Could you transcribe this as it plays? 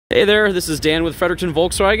Hey there, this is Dan with Fredericton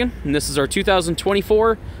Volkswagen, and this is our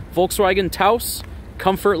 2024 Volkswagen Taos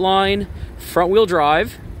Comfortline front-wheel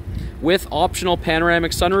drive with optional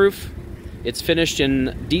panoramic sunroof. It's finished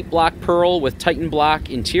in deep black pearl with Titan black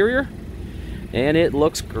interior, and it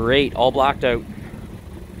looks great, all blacked out.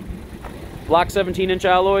 Black 17-inch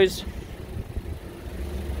alloys.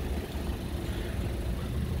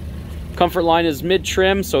 Comfortline is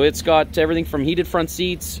mid-trim, so it's got everything from heated front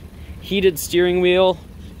seats, heated steering wheel,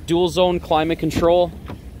 dual zone climate control,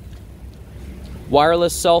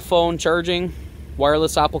 wireless cell phone charging,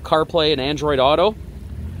 wireless Apple CarPlay and Android Auto.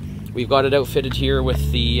 We've got it outfitted here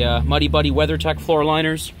with the Muddy Buddy WeatherTech floor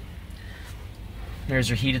liners. There's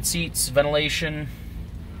your heated seats, ventilation,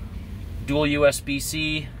 dual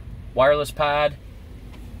USB-C, wireless pad.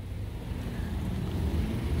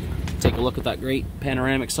 Take a look at that great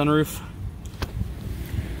panoramic sunroof.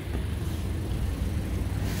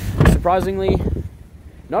 Surprisingly,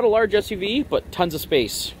 not a large SUV, but tons of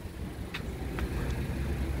space.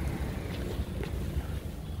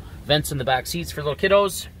 Vents in the back seats for little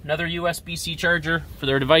kiddos. Another USB-C charger for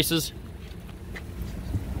their devices.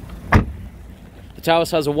 The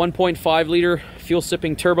Taos has a 1.5 liter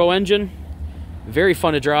fuel-sipping turbo engine. Very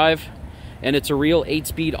fun to drive. And it's a real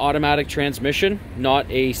 8-speed automatic transmission, not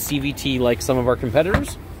a CVT like some of our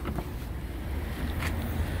competitors.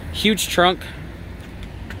 Huge trunk.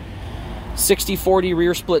 60/40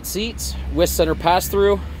 rear split seats with center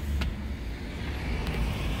pass-through,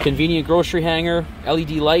 convenient grocery hanger,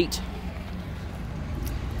 LED light,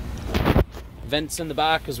 vents in the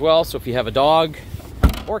back as well, so if you have a dog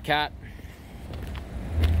or cat.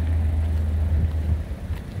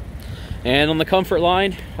 And on the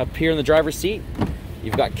Comfortline, up here in the driver's seat,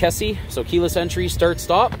 you've got KESI, so keyless entry, start,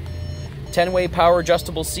 stop, 10-way power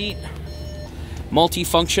adjustable seat,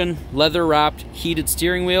 multi-function leather wrapped heated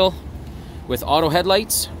steering wheel with auto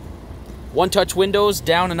headlights, one-touch windows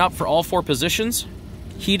down and up for all 4 positions,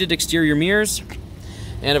 heated exterior mirrors,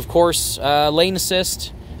 and of course lane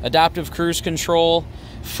assist, adaptive cruise control,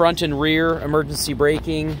 front and rear emergency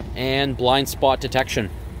braking, and blind spot detection.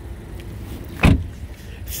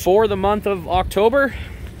 For the month of October,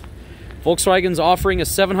 Volkswagen's offering a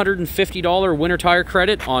 $750 winter tire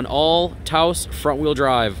credit on all Taos front-wheel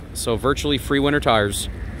drive, so virtually free winter tires.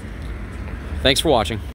 Thanks for watching.